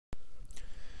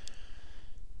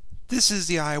This is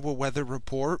the Iowa Weather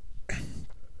Report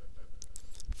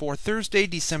for Thursday,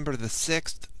 December the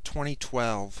 6th,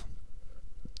 2012.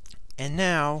 And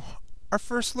now, our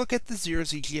first look at the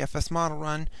 0Z GFS Model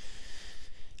Run.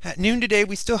 At noon today,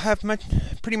 we still have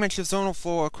pretty much a zonal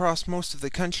flow across most of the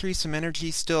country. Some energy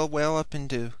still well up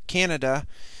into Canada,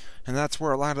 and that's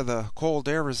where a lot of the cold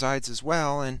air resides as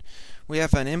well. And we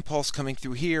have an impulse coming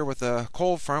through here with a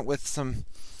cold front with some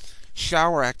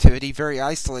shower activity, very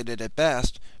isolated at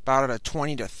best, about a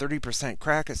 20 to 30%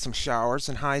 crack at some showers,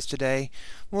 and highs today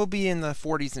will be in the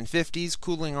 40s and 50s,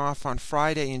 cooling off on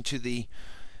Friday into the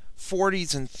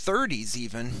 40s and 30s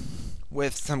even,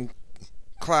 with some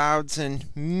clouds and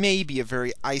maybe a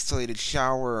very isolated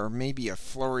shower or maybe a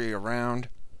flurry around.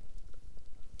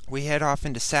 We head off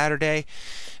into Saturday,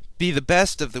 be the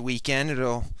best of the weekend.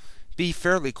 It'll be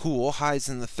fairly cool, highs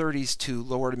in the 30s to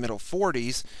lower to middle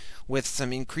 40s, with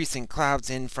some increasing clouds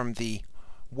in from the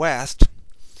west.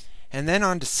 And then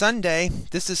on to Sunday.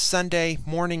 This is Sunday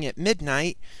morning at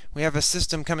midnight. We have a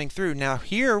system coming through. Now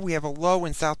here we have a low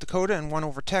in South Dakota and one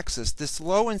over Texas. This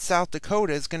low in South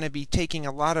Dakota is going to be taking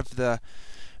a lot of the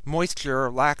moisture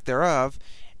or lack thereof,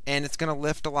 and it's going to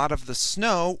lift a lot of the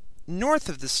snow north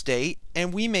of the state,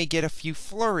 and we may get a few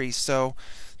flurries. So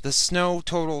the snow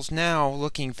totals now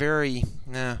looking very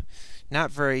not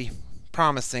very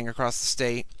promising across the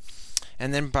state.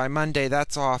 And then by Monday,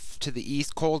 that's off to the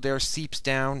east. Cold air seeps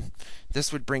down.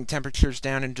 This would bring temperatures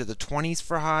down into the 20s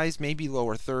for highs, maybe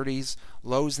lower 30s,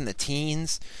 lows in the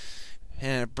teens,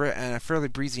 and a fairly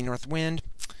breezy north wind.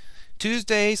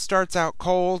 Tuesday starts out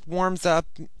cold, warms up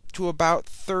to about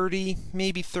 30,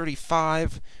 maybe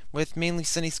 35, with mainly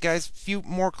sunny skies. Few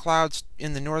more clouds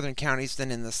in the northern counties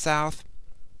than in the south.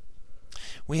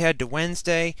 We head to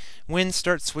Wednesday. Winds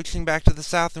start switching back to the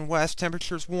south and west.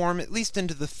 Temperatures warm at least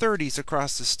into the 30s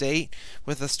across the state,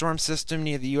 with a storm system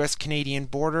near the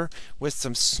U.S.-Canadian border with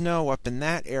some snow up in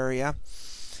that area.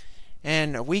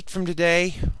 And a week from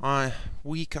today, on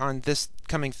this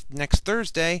coming next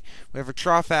Thursday, we have a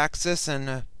trough axis and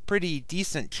a pretty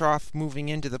decent trough moving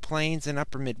into the plains and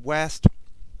upper Midwest.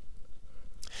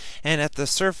 And at the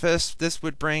surface, this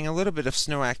would bring a little bit of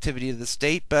snow activity to the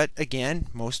state, but again,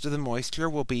 most of the moisture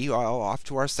will be all off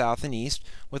to our south and east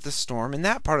with the storm in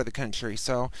that part of the country.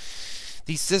 So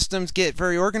these systems get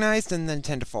very organized and then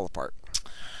tend to fall apart.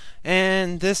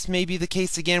 And this may be the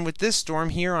case again with this storm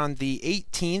here on the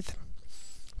 18th.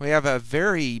 We have a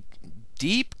very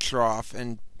deep trough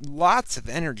and lots of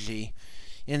energy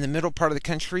in the middle part of the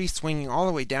country, swinging all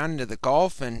the way down into the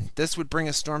Gulf, and this would bring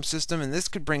a storm system, and this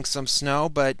could bring some snow,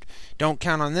 but don't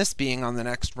count on this being on the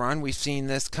next run. We've seen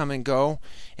this come and go,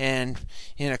 and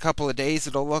in a couple of days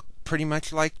it'll look pretty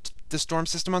much like the storm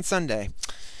system on Sunday.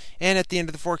 And at the end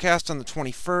of the forecast on the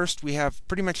 21st, we have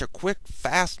pretty much a quick,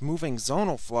 fast-moving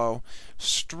zonal flow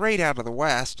straight out of the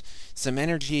west, some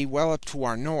energy well up to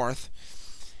our north.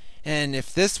 And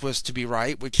if this was to be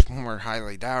right, which we're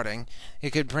highly doubting, it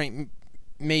could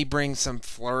may bring some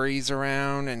flurries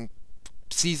around and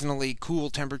seasonally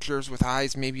cool temperatures with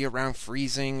highs maybe around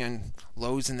freezing and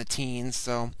lows in the teens.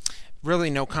 So really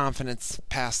no confidence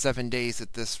past 7 days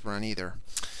at this run either.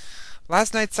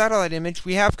 Last night's satellite image,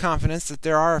 we have confidence that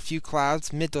there are a few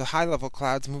clouds, mid to high level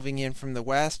clouds moving in from the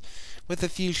west with a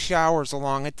few showers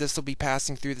along it. This will be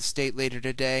passing through the state later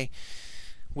today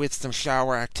with some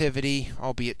shower activity,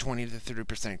 albeit 20 to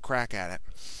 30% crack at it.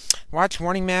 Watch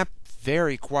warning map.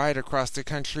 Very quiet across the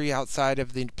country outside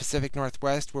of the Pacific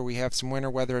Northwest, where we have some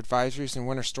winter weather advisories and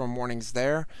winter storm warnings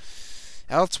there.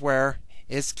 Elsewhere,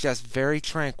 it's just very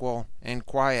tranquil and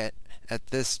quiet at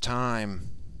this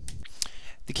time.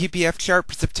 The QPF chart,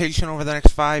 precipitation over the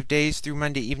next 5 days through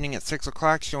Monday evening at 6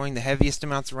 o'clock, showing the heaviest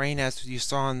amounts of rain as you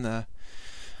saw in the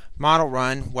model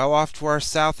run, well off to our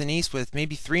south and east, with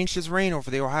maybe 3 inches of rain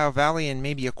over the Ohio Valley and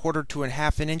maybe a quarter to a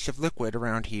half an inch of liquid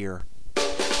around here.